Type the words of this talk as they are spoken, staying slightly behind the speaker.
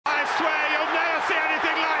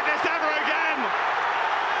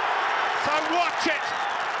Watch it.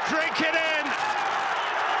 Drink it in.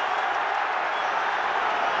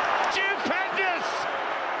 Stupendous.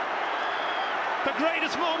 The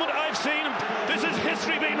greatest moment I've seen. This is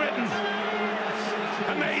history being written.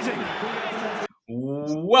 Amazing.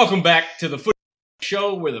 Welcome back to the Footy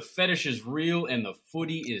Show, where the fetish is real and the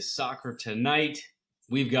footy is soccer. Tonight,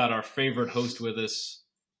 we've got our favorite host with us,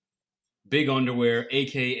 Big Underwear,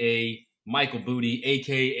 a.k.a. Michael Booty,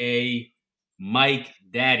 a.k.a. Mike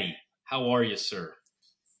Daddy. How are you, sir?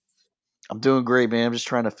 I'm doing great, man. I'm just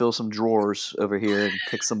trying to fill some drawers over here and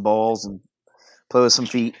kick some balls and play with some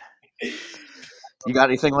feet. You got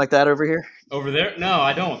anything like that over here? Over there? No,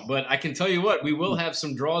 I don't. But I can tell you what, we will have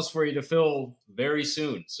some draws for you to fill very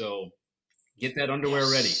soon. So get that underwear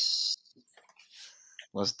ready.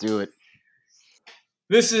 Let's do it.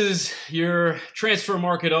 This is your transfer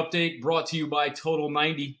market update brought to you by Total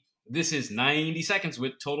 90. This is 90 seconds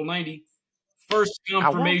with Total 90. First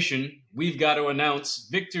confirmation, we've got to announce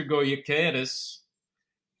Viktor Gyökeres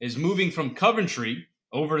is moving from Coventry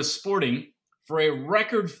over to Sporting for a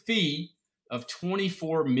record fee of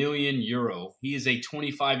 24 million euro. He is a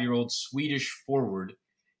 25-year-old Swedish forward.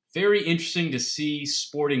 Very interesting to see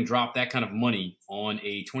Sporting drop that kind of money on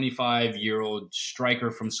a 25-year-old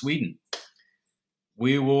striker from Sweden.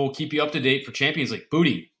 We will keep you up to date for Champions League.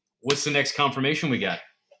 Booty, what's the next confirmation we got?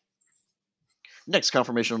 Next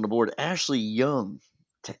confirmation on the board, Ashley Young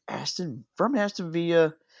from Aston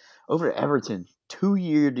Villa over to Everton.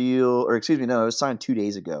 2-year deal, or excuse me, no, it was signed 2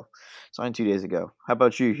 days ago. How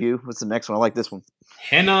about you, Hugh? What's the next one? I like this one.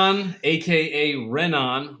 Renan, a.k.a.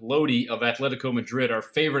 Renan Lodi of Atletico Madrid, our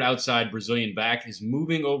favorite outside Brazilian back, is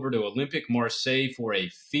moving over to Olympique Marseille for a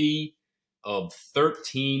fee of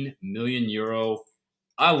 13 million euro.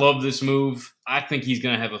 I love this move. I think he's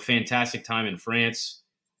going to have a fantastic time in France.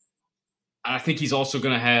 I think he's also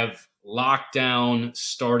going to have lockdown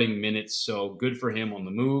starting minutes, so good for him on the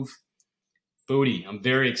move. Booty, I'm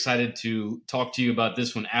very excited to talk to you about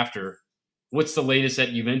this one after. What's the latest at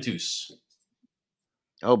Juventus?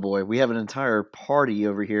 Oh boy, we have an entire party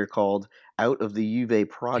over here called Out of the Juve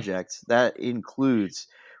Project. That includes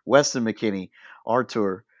Weston McKennie,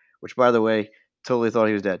 Artur, which by the way, totally thought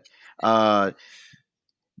he was dead.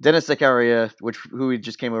 Denis Zakaria, who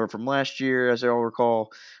just came over from last year, as I all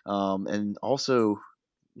recall, and also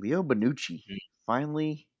Leo Bonucci,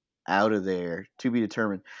 finally out of there, to be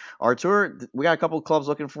determined. Artur, we got a couple of clubs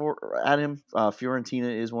looking at him.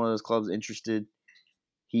 Fiorentina is one of those clubs interested.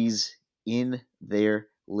 He's in their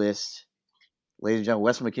list. Ladies and gentlemen,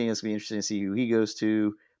 Weston McKennie is going to be interesting to see who he goes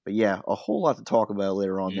to. But yeah, a whole lot to talk about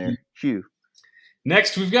later on there. Hugh.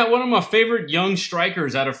 Next, we've got one of my favorite young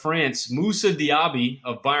strikers out of France, Moussa Diaby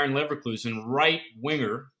of Bayern Leverkusen, right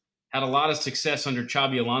winger. Had a lot of success under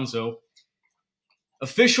Xabi Alonso.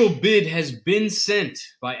 Official bid has been sent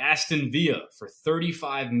by Aston Villa for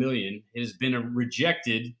 35 million. It has been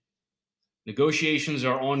rejected. Negotiations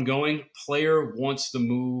are ongoing. Player wants the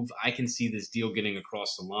move. I can see this deal getting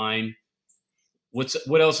across the line.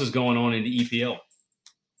 What else is going on in the EPL?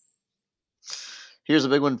 Here's a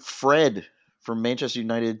big one, Fred from Manchester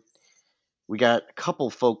United. We got a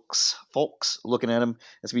couple folks looking at him.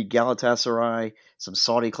 That's be Galatasaray. Some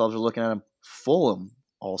Saudi clubs are looking at him. Fulham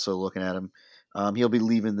also looking at him. He'll be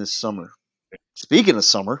leaving this summer. Speaking of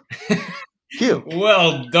summer, Hugh.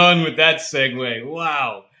 Well done with that segue.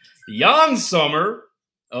 Wow. Jan Sommer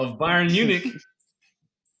of Bayern Munich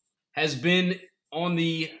has been on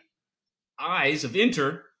the eyes of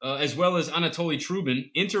Inter, as well as Anatoly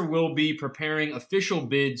Trubin. Inter will be preparing official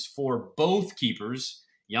bids for both keepers,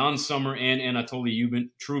 Jan Sommer and Anatoly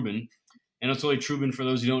Trubin. Anatoly Trubin, for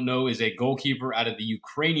those who don't know, is a goalkeeper out of the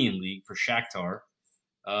Ukrainian league for Shakhtar.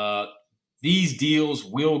 These deals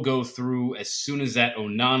will go through as soon as that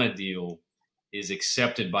Onana deal is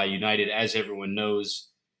accepted by United. As everyone knows,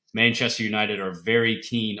 Manchester United are very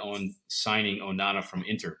keen on signing Onana from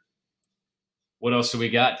Inter. What else do we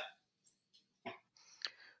got?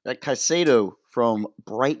 That Caicedo from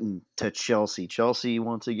Brighton to Chelsea. Chelsea,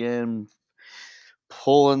 once again,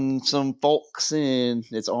 pulling some folks in.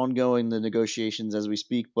 It's ongoing, the negotiations as we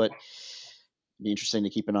speak, but it'd be interesting to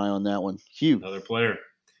keep an eye on that one. Hugh. Another player.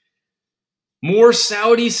 More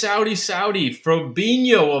Saudi.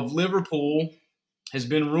 Fabinho of Liverpool has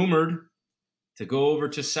been rumored to go over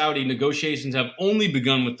to Saudi. Negotiations have only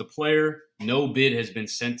begun with the player. No bid has been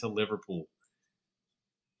sent to Liverpool.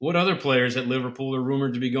 What other players at Liverpool are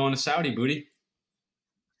rumored to be going to Saudi, Booty?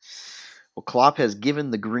 Well, Klopp has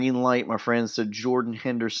given the green light, my friends, to Jordan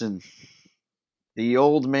Henderson. The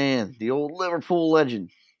old man, the old Liverpool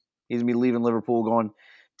legend. He's going to be leaving Liverpool, going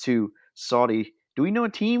to Saudi. Do we know a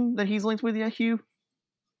team that he's linked with yet, Hugh?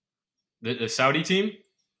 The Saudi team?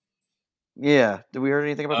 Yeah. Did we heard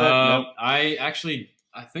anything about that? No.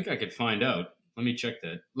 I think I could find out. Let me check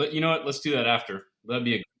that. You know what? Let's do that after. That'd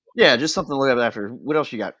be a Yeah, just something to look at after. What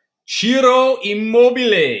else you got? Ciro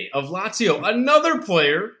Immobile of Lazio, another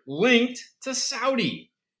player linked to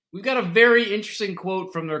Saudi. We've got a very interesting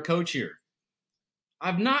quote from their coach here.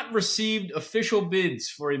 I've not received official bids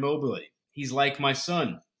for Immobile. He's like my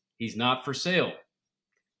son. He's not for sale.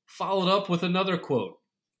 Followed up with another quote.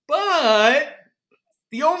 But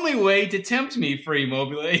the only way to tempt me for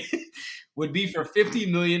Immobile would be for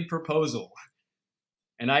 50 million proposal.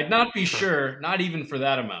 And I'd not be sure, not even for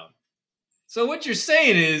that amount. So what you're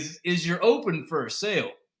saying is you're open for a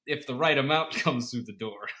sale if the right amount comes through the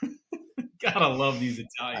door. Gotta love these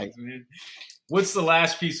Italians, man. What's the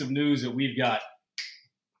last piece of news that we've got?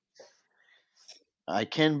 I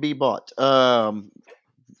can be bought. Man,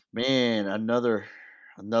 another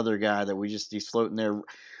guy that he's floating there.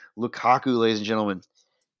 Lukaku, ladies and gentlemen,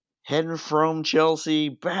 heading from Chelsea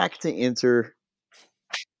back to Inter.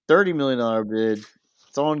 $30 million bid.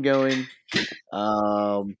 It's ongoing.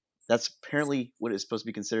 That's apparently what it's supposed to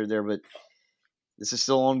be considered there, but this is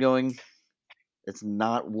still ongoing. It's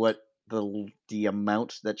not what the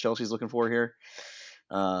amount that Chelsea's looking for here.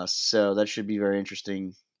 So that should be very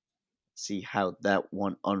interesting. See how that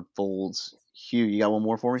one unfolds. Hugh, you got one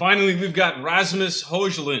more for me? Finally, we've got Rasmus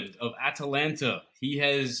Højlund of Atalanta. He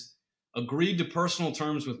has agreed to personal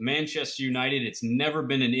terms with Manchester United. It's never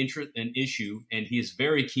been an issue, and he is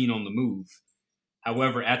very keen on the move.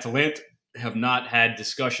 However, Atalanta have not had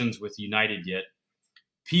discussions with United yet.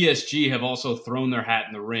 PSG have also thrown their hat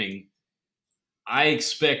in the ring. I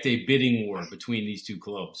expect a bidding war between these two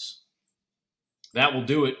clubs. That will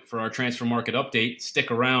do it for our transfer market update.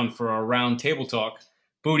 Stick around for our round table talk.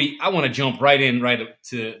 Booty, I want to jump right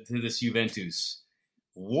to this Juventus.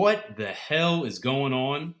 What the hell is going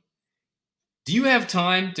on? Do you have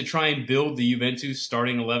time to try and build the Juventus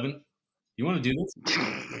starting 11? You want to do this?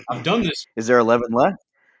 I've done this. Is there 11 left?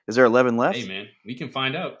 Hey, man, we can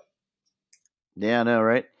find out. Yeah, I know,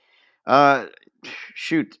 right?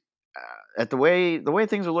 Shoot. At the way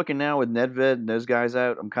things are looking now with Nedved and those guys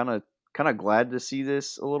out, I'm kind of glad to see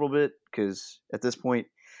this a little bit, because at this point,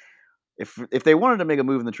 if they wanted to make a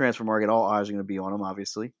move in the transfer market, all eyes are going to be on them,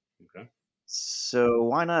 obviously. Okay. So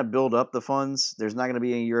why not build up the funds? There's not going to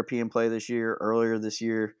be any European play this year. Earlier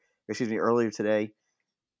today,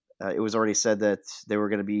 it was already said that they were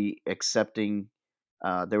going to be accepting.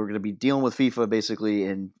 They were going to be dealing with FIFA basically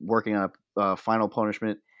and working on a final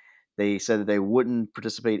punishment. They said that they wouldn't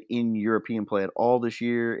participate in European play at all this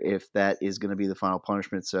year if that is going to be the final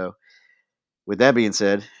punishment. So, with that being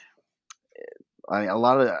said,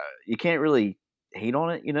 you can't really hate on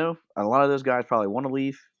it. A lot of those guys probably want to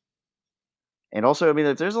leave, and also, I mean,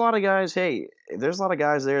 if there's a lot of guys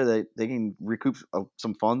there that they can recoup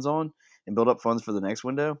some funds on and build up funds for the next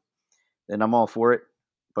window, then I'm all for it.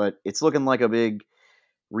 But it's looking like a big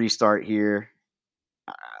restart here.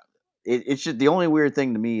 It's just the only weird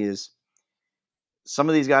thing to me is some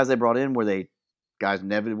of these guys they brought in were they guys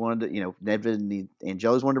Nedved wanted to, Nedved and the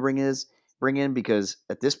Angelis wanted to bring in, because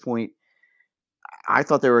at this point, I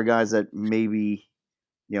thought there were guys that maybe,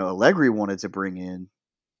 Allegri wanted to bring in,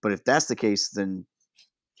 but if that's the case, then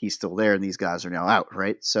he's still there and these guys are now out,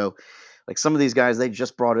 right? So, like some of these guys they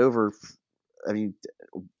just brought over. I mean,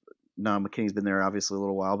 no, McKennie's been there obviously a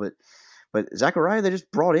little while, but Zakaria they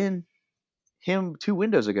just brought in him 2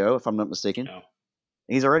 windows ago, if I'm not mistaken. No. And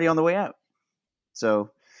he's already on the way out.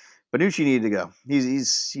 So Bonucci needed to go.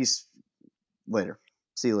 He's later.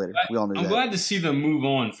 See you later. We all knew that. I'm glad to see them move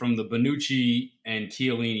on from the Bonucci and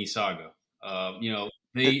Chiellini saga.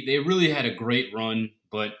 They really had a great run,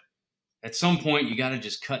 but at some point you got to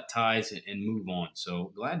just cut ties and move on.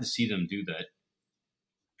 So glad to see them do that.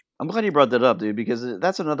 I'm glad you brought that up, dude, because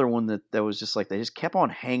that's another one that was just like they just kept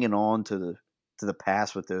on hanging on to the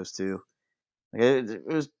past with those two. Like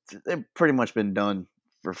they've pretty much been done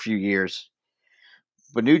for a few years.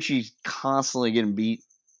 Bonucci's constantly getting beat.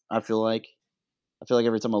 I feel like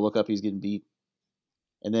every time I look up, he's getting beat.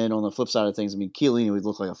 And then on the flip side of things, I mean, Chiellini would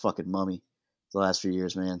look like a fucking mummy the last few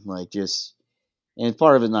years, man. And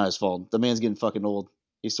part of it's not his fault. The man's getting fucking old.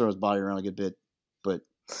 He's throwing his body around a good bit, but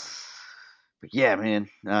yeah, man,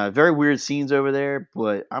 very weird scenes over there.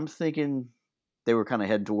 But I'm thinking they were kind of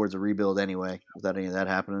heading towards a rebuild anyway, without any of that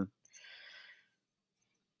happening.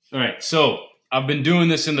 All right, so I've been doing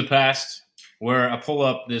this in the past where I pull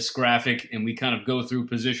up this graphic and we kind of go through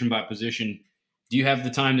position by position. Do you have the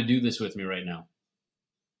time to do this with me right now?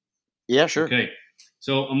 Yeah, sure. Okay,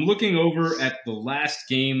 so I'm looking over at the last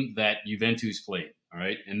game that Juventus played, all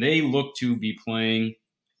right? And they look to be playing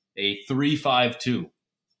a 3-5-2, all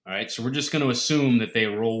right? So we're just going to assume that they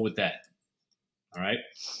roll with that. All right.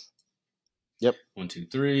 Yep. 1, 2,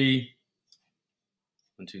 3.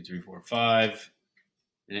 1, 2, 3, 4, 5.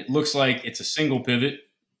 And it looks like it's a single pivot.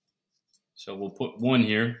 So we'll put 1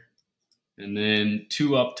 here and then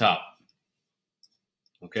 2 up top.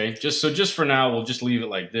 Okay. Just for now, we'll just leave it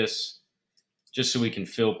like this, just so we can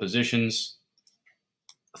fill positions.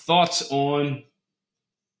 Thoughts on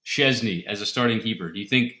Szczesny as a starting keeper? Do you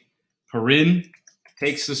think Perrin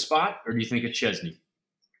takes the spot, or do you think it's Szczesny?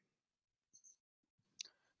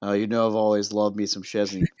 You know I've always loved me some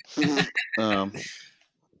Szczesny.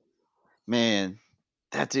 Man,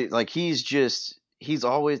 that's it. Like he's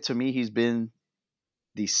always, to me, he's been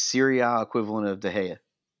the Serie A equivalent of De Gea.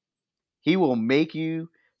 He will make you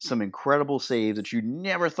some incredible saves that you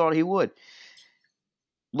never thought he would.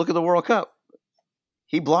 Look at the World Cup.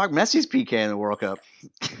 He blocked Messi's PK in the World Cup.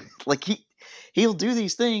 Like he'll do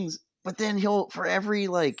these things, but then for every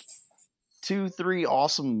like 2, 3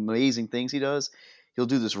 awesome, amazing things he does, he'll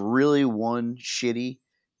do this really one shitty,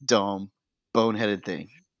 dumb, boneheaded thing.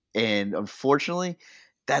 And unfortunately,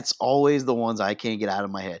 that's always the ones I can't get out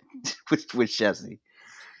of my head with Szczesny.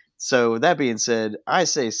 So with that being said, I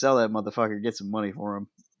say sell that motherfucker, get some money for him.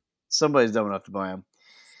 Somebody's dumb enough to buy him.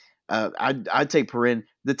 I'd take Perrin.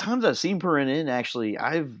 The times I've seen Perrin in,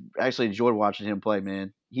 I've actually enjoyed watching him play,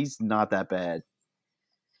 man. He's not that bad.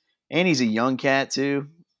 And he's a young cat, too.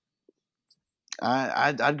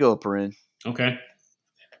 I'd go with Perrin. Okay.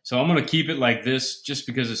 So I'm going to keep it like this just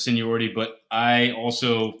because of seniority, but I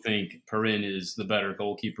also think Perrin is the better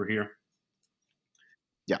goalkeeper here.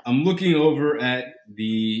 Yeah. I'm looking over at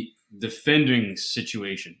the defending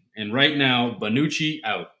situation. And right now, Bonucci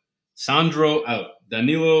out. Sandro out.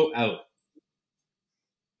 Danilo out.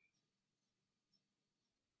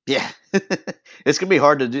 Yeah. It's going to be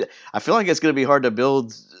hard to do. I feel like it's going to be hard to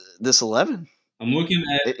build this 11. I'm looking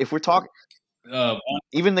at... If we're talking...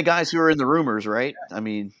 even the guys who are in the rumors, right? I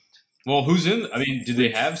mean... Well, who's in... I mean, do they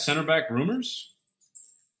have center back rumors?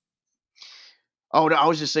 Oh, no, I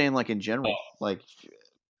was just saying, like, in general. Like,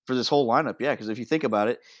 for this whole lineup, yeah. Because if you think about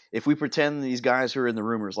it, if we pretend these guys who are in the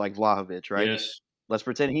rumors, like Vlahovic, right? Yes. Let's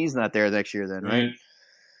pretend he's not there next year then, right?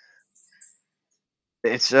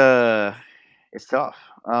 It's tough.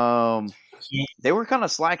 They were kind of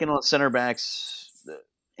slacking on center backs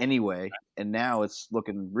anyway, and now it's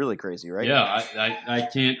looking really crazy, right? Yeah, I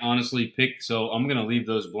can't honestly pick, so I'm going to leave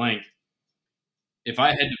those blank. If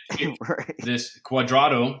I had to pick right. This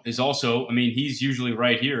Cuadrado is also, I mean, he's usually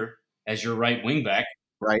right here as your right wing back.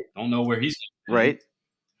 Right. Don't know where he's right.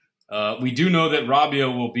 We do know that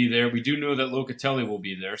Rabiot will be there. We do know that Locatelli will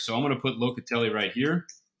be there. So I'm going to put Locatelli right here.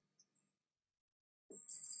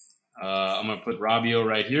 I'm going to put Rabiot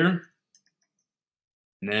right here.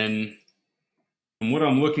 And then from what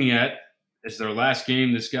I'm looking at is their last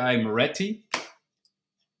game, this guy, Moretti.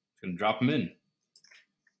 Going to drop him in.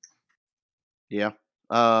 Yeah.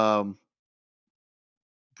 Bremer.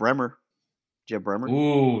 Do you have Bremer?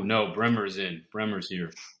 Ooh, no, Bremer's in. Bremer's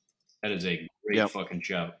here. That is a great fucking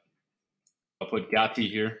shout. I'll put Gatti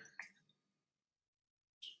here.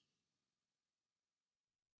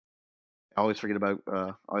 I always forget about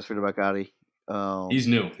Gatti. He's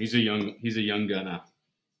new. He's a young guy now.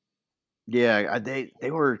 Yeah, they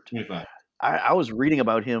were 25. I was reading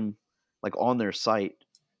about him like on their site,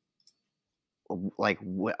 like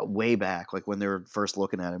way back, like when they were first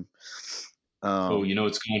looking at him. You know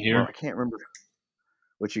what's going here? Well, I can't remember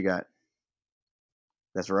what you got.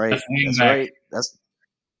 That's right. That's right.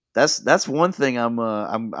 That's one thing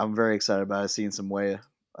I'm very excited about. I've seen some way.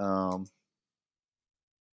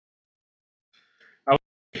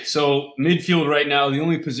 So midfield right now, the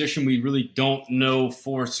only position we really don't know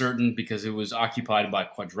for certain because it was occupied by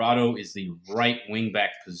Cuadrado is the right wing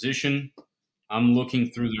back position. I'm looking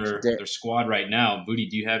through their squad right now. Booty,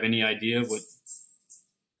 do you have any idea what?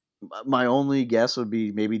 My only guess would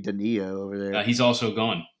be maybe Danilo over there. He's also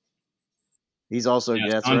gone. He's also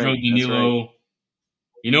Sandro Danilo. Right.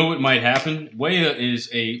 You know what might happen? Weah is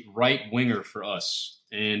a right winger for us,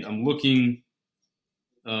 and I'm looking.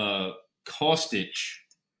 Kostic.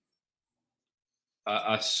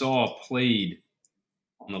 I saw played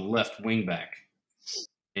on the left wing back,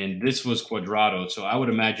 and this was Cuadrado. So I would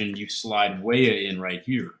imagine you slide Weah in right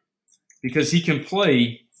here because he can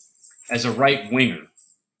play as a right winger.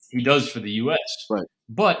 He does for the U.S. Right.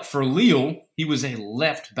 But for Lille, he was a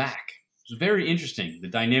left back. It was very interesting, the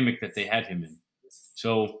dynamic that they had him in.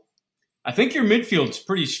 So I think your midfield's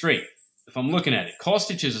pretty straight if I'm looking at it.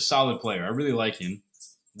 Kostic is a solid player. I really like him.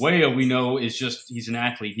 Weah, we know, is he's an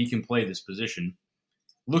athlete. He can play this position.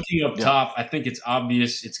 Looking up top, I think it's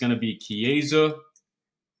obvious it's going to be Chiesa.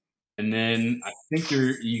 And then I think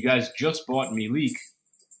you guys just bought Milik.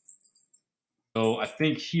 So I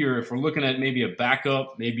think here, if we're looking at maybe a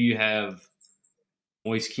backup, maybe you have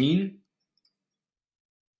Moise Keane,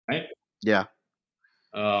 right? Yeah.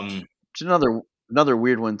 It's another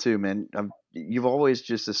weird one too, man. You've always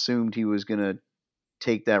just assumed he was gonna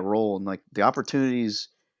take that role, and like the opportunities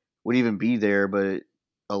would even be there, but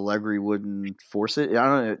Allegri wouldn't force it. I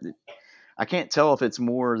don't know. I can't tell if it's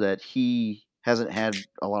more that he hasn't had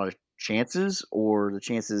a lot of chances, or the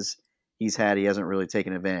chances he's had he hasn't really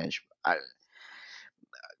taken advantage.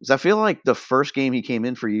 'Cause I feel like the first game he came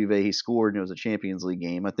in for Juve, he scored, and it was a Champions League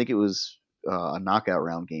game. I think it was a knockout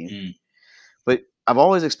round game. Mm. But I've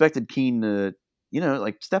always expected Keane to,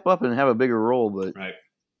 like step up and have a bigger role, but Right.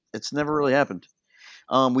 it's never really happened.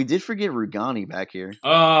 We did forget Rugani back here.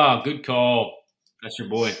 Ah, good call. That's your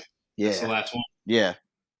boy. Yeah. That's the last one. Yeah.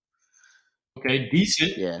 Okay,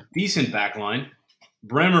 decent. Yeah. Decent backline.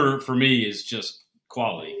 Bremer for me is just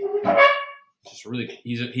quality. Just really,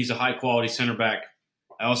 he's a high quality center back.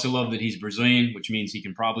 I also love that he's Brazilian, which means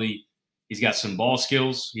he's got some ball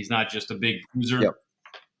skills. He's not just a big cruiser.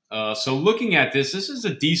 Yep. So looking at this is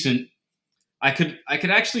a decent. I could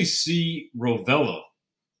actually see Rovella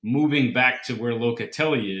moving back to where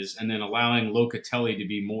Locatelli is, and then allowing Locatelli to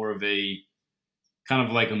be more of a kind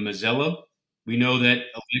of like a Mazzella. We know that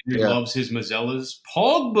Allegri loves his Mazzellas.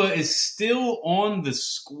 Pogba is still on the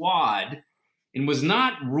squad and was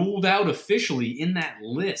not ruled out officially in that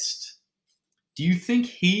list. Do you think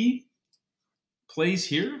he plays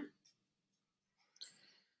here?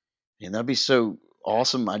 And that'd be so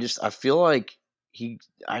awesome. I feel like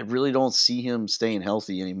I really don't see him staying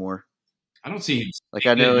healthy anymore. I don't see him like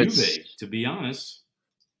I know it's Juve, to be honest.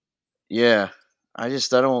 Yeah. I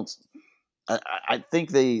don't I think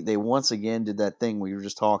they once again did that thing we were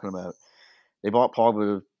just talking about. They bought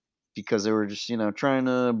Pogba because they were just, trying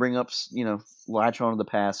to bring up, latch onto the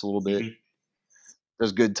past a little bit. Mhm.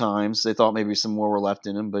 There's good times. They thought maybe some more were left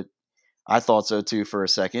in him, but I thought so too for a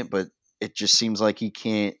second, but it just seems like he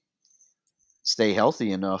can't stay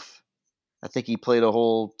healthy enough. I think he played a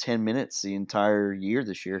whole 10 minutes the entire year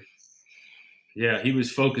this year. Yeah, he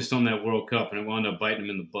was focused on that World Cup, and it wound up biting him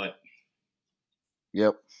in the butt.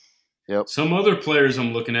 Yep. Some other players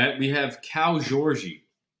I'm looking at, we have Cal Jorge.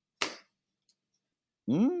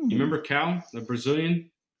 You remember Cal, the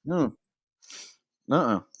Brazilian? No.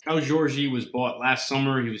 Cal Jorge was bought last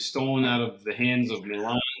summer. He was stolen out of the hands of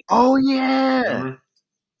Milan. Oh, yeah. Remember?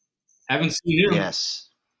 Haven't seen him. Yes.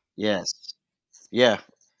 Yeah.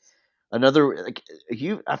 Another,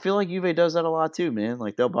 I feel like Juve does that a lot too, man.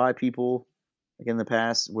 Like they'll buy people, like in the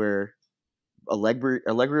past, where Allegri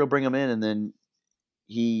will bring them in, and then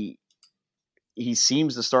he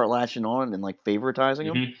seems to start latching on and like favoritizing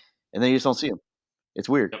them, and then you just don't see him. It's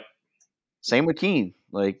weird. Yep. Same with Keane.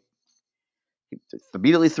 Like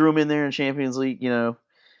immediately threw him in there in Champions League.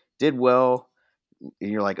 Did well,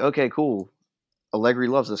 and you're like, okay, cool. Allegri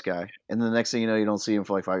loves this guy, and then the next thing you know, you don't see him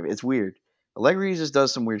for like 5 years. It's weird. Allegri just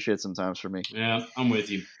does some weird shit sometimes for me. Yeah, I'm with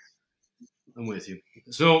you.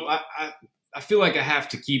 So I feel like I have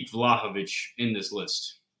to keep Vlahovic in this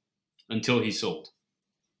list until he's sold.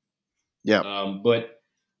 Yeah. But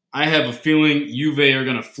I have a feeling Juve are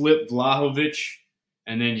going to flip Vlahovic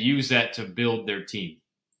and then use that to build their team.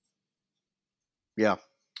 Yeah.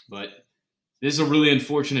 But this is a really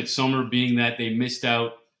unfortunate summer, being that they missed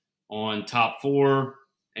out on top four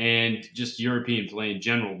and just European play in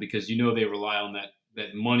general, because they rely on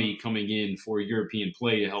that money coming in for European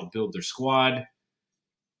play to help build their squad.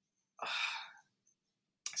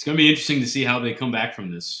 It's going to be interesting to see how they come back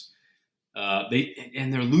from this.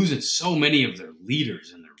 They're losing so many of their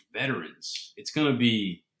leaders and their veterans. It's going to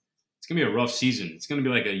be a rough season. It's going to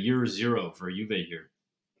be like a year zero for Juve here.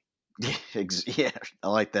 Yeah, I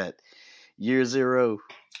like that. Year zero.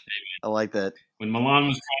 I like that. When Milan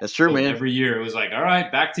was that's true, man. Every year it was like, all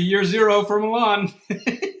right, back to year zero for Milan.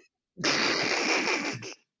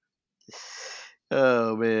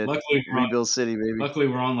 Oh man! Luckily, rebuild city, baby. Luckily,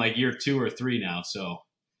 we're on like year 2 or 3 now, so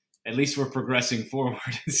at least we're progressing forward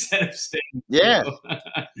instead of staying. Yeah,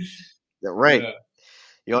 right. Yeah.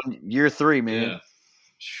 You're on year 3, man. Yeah.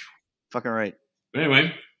 Fucking right. But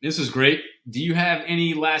anyway, this is great. Do you have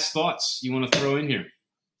any last thoughts you want to throw in here?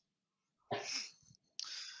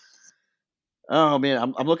 Oh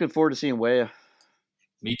man, I'm looking forward to seeing Weah.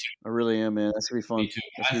 Me too. I really am, man. That's gonna be fun. Me too.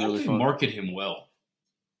 That's I hope really they fun. market him well.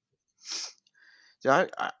 Yeah,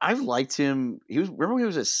 I've liked him. Remember when he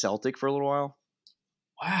was at Celtic for a little while?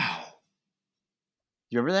 Wow.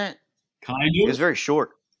 You remember that? Kind of. He was very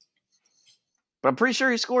short, but I'm pretty sure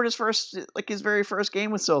he scored his very first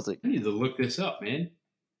game with Celtic. I need to look this up, man.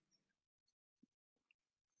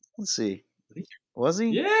 Let's see. Was he?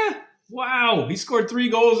 Yeah. Wow, he scored 3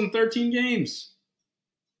 goals in 13 games.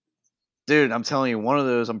 Dude, I'm telling you, one of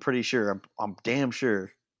those, I'm pretty sure, I'm damn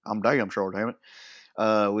sure, damn it,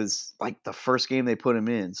 was like the first game they put him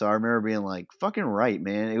in. So I remember being like, fucking right,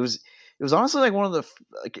 man. It was honestly like one of the,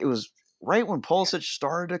 like, it was right when Pulisic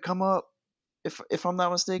started to come up, if I'm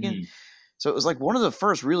not mistaken. Mm. So it was like one of the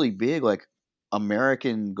first really big, like,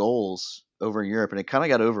 American goals over in Europe, and it kind of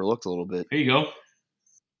got overlooked a little bit. There you go.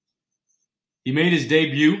 He made his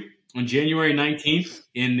debut on January 19th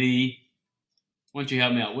in the. Why don't you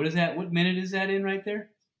help me out? What is that? What minute is that in right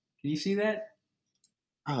there? Can you see that?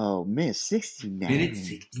 Oh, minute 69. Minute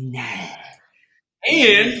 69.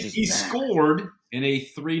 And he scored in a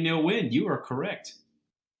 3-0 win. You are correct.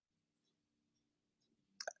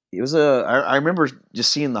 It was I remember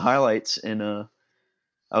just seeing the highlights, and I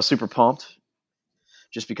was super pumped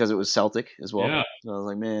just because it was Celtic as well. Yeah. So I was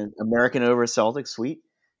like, man, American over Celtic, sweet.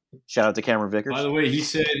 Shout out to Cameron Vickers. By the way, he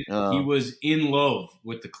said he was in love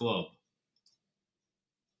with the club.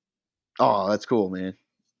 Oh, that's cool, man.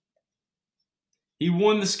 He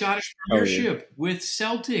won the Scottish Premiership with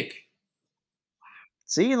Celtic.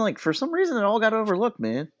 See, and like for some reason it all got overlooked,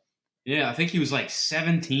 man. Yeah, I think he was like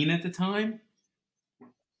 17 at the time.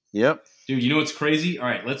 Yep. Dude, you know what's crazy? All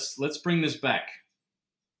right, let's bring this back.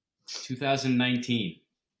 2019.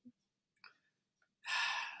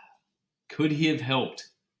 Could he have helped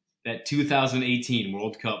that 2018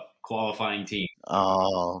 World Cup qualifying team?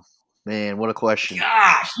 Oh, man, what a question.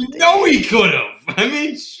 Gosh, you know he could have. I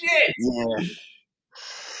mean, shit. Yeah.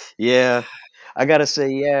 Yeah. I gotta say,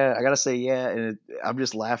 yeah. And I'm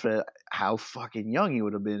just laughing at how fucking young he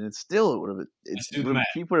would have been. And still, it would have been.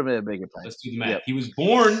 He put him in a big impact. Let's do the math. Yep. He was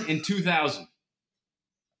born in 2000.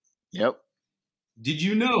 Yep. Did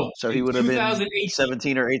you know? So he would have been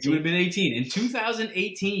 17 or 18. He would have been 18. In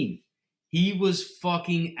 2018, he was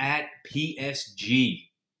fucking at PSG.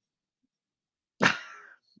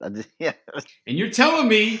 Yeah. And you're telling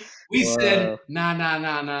me we said,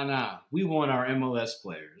 nah. We want our MLS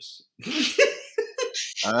players.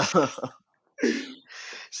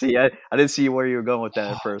 See, I didn't see where you were going with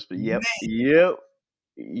that at first, but yep.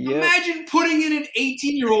 Imagine putting in an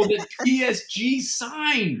 18-year-old that PSG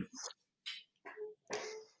signed.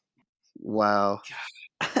 Wow.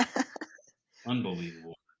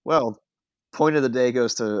 Unbelievable. Well, point of the day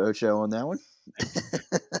goes to Ocho on that one.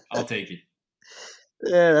 I'll take it.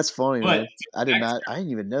 Yeah, that's funny, but, man. I didn't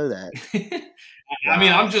even know that. I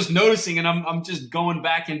mean, I'm just noticing, and I'm just going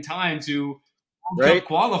back in time to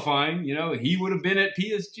qualifying. You know, he would have been at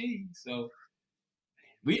PSG. So,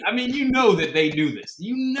 you know that they knew this.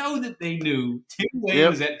 You know that they knew Tim Way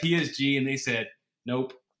was at PSG, and they said,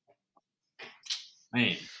 nope.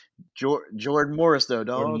 Man. Jordan Morris, though,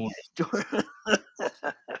 dog.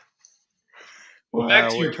 Well, back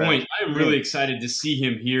to your point, I'm really excited to see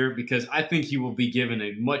him here because I think he will be given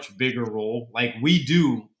a much bigger role like we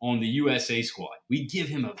do on the USA squad. We give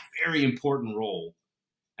him a very important role,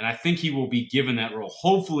 and I think he will be given that role.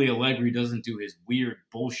 Hopefully Allegri doesn't do his weird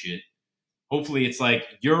bullshit. Hopefully it's like,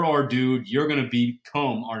 you're our dude, you're going to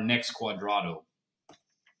become our next Cuadrado,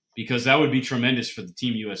 because that would be tremendous for the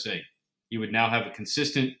Team USA. He would now have a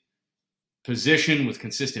consistent position with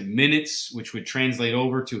consistent minutes, which would translate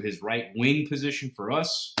over to his right wing position for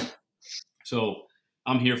us. So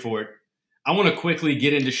I'm here for it. I want to quickly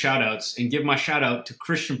get into shout-outs and give my shout-out to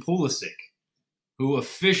Christian Pulisic, who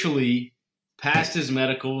officially passed his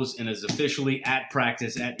medicals and is officially at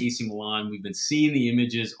practice at AC Milan. We've been seeing the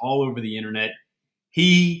images all over the internet.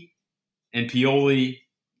 He and Pioli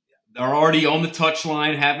are already on the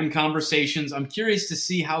touchline having conversations. I'm curious to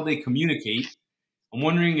see how they communicate. I'm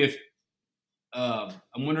wondering if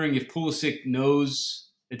Pulisic knows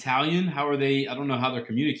Italian. How are they? I don't know how they're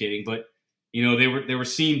communicating, but you know, they were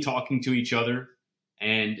seen talking to each other,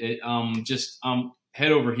 and it just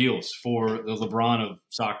head over heels for the LeBron of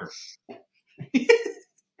soccer.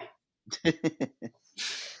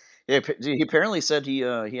 Yeah, he apparently said he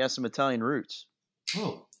has some Italian roots.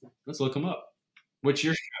 Oh, let's look him up. What's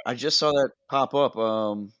your? I just saw that pop up.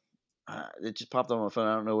 It just popped on my phone.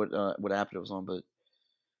 I don't know what app it was on, but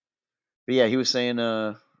yeah, he was saying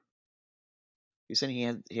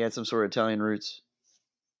he had some sort of Italian roots.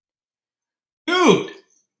 Dude,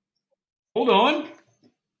 hold on.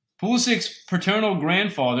 Pulisic's paternal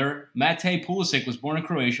grandfather, Matej Pulisic, was born in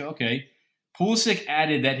Croatia. Okay. Pulisic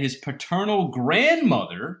added that his paternal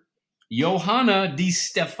grandmother, Johanna Di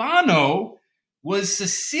Stefano, was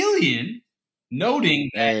Sicilian,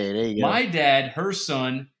 noting that my dad, her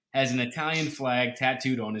son, has an Italian flag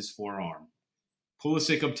tattooed on his forearm.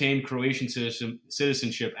 Pulisic obtained Croatian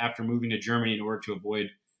citizenship after moving to Germany in order to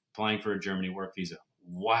avoid applying for a Germany work visa.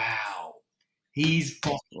 Wow. He's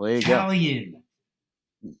fucking There you go. Italian.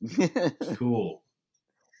 Cool.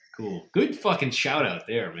 Good fucking shout out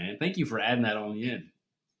there, man. Thank you for adding that on the end.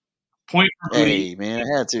 Point for Rudy. Hey, man,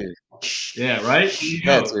 I had to. Yeah, right? There you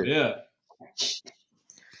Had go. to. Yeah.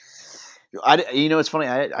 It's funny.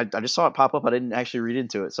 I just saw it pop up. I didn't actually read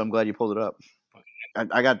into it, so I'm glad you pulled it up.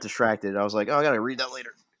 I got distracted. I was like, oh, I got to read that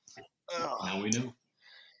later. Now we know.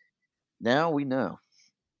 Now we know.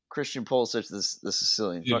 Christian Pulisic, the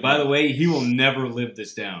Sicilian. Dude, by the way, he will never live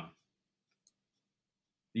this down.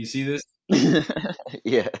 Do you see this?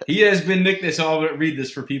 Yeah. He has been nicknamed, so I'll read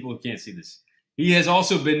this for people who can't see this. He has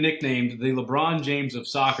also been nicknamed the LeBron James of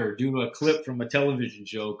soccer due to a clip from a television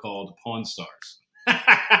show called Pawn Stars.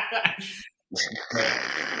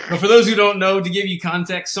 But for those who don't know, to give you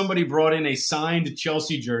context, somebody brought in a signed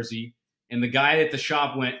Chelsea jersey, and the guy at the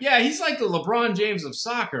shop went, yeah, he's like the LeBron James of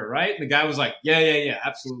soccer, right? And the guy was like, yeah,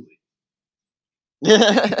 absolutely.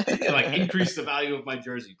 Like, increase the value of my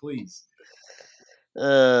jersey, please.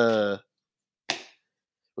 Was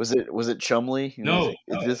it Chumley? No.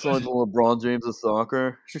 Is this like the LeBron James of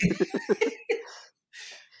soccer?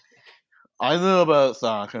 I know about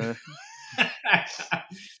soccer.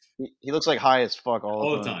 He looks like high as fuck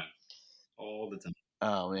all the time. All the time.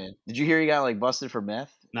 Oh, man. Did you hear he got, like, busted for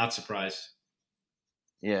meth? Not surprised.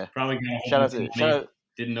 Yeah. Probably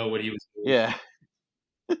didn't know what he was doing. Yeah.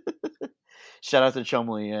 Shout out to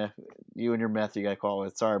Chumley, yeah. You and your meth you got to call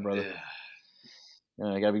it. Sorry, brother.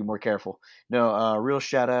 Yeah. I got to be more careful. No, real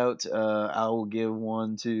shout out. I will give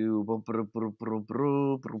one to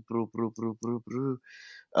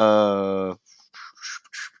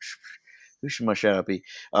who should my shout out be?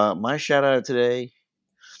 My shout out today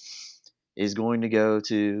is going to go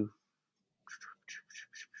to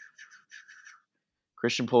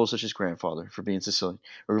Christian Pulisic's grandfather for being Sicilian,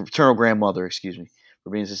 or paternal grandmother, excuse me, for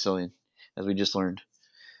being Sicilian, as we just learned.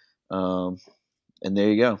 And there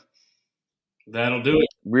you go. That'll do it.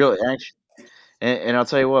 Real action. And I'll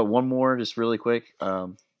tell you what, one more, just really quick.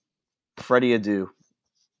 Freddie adieu,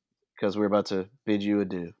 because we're about to bid you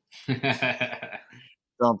adieu.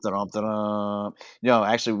 No,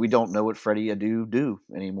 actually, we don't know what Freddie adieu do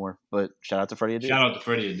anymore. But shout out to Freddie adieu. Shout out to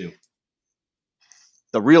Freddie adieu.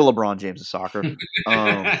 The real LeBron James of soccer.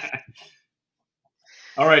 All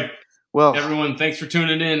right. Well, everyone, thanks for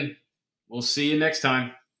tuning in. We'll see you next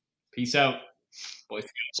time. Peace out. Boys.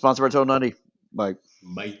 Sponsored by Total 90. Bye.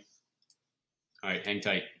 Bye. All right, hang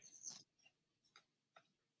tight.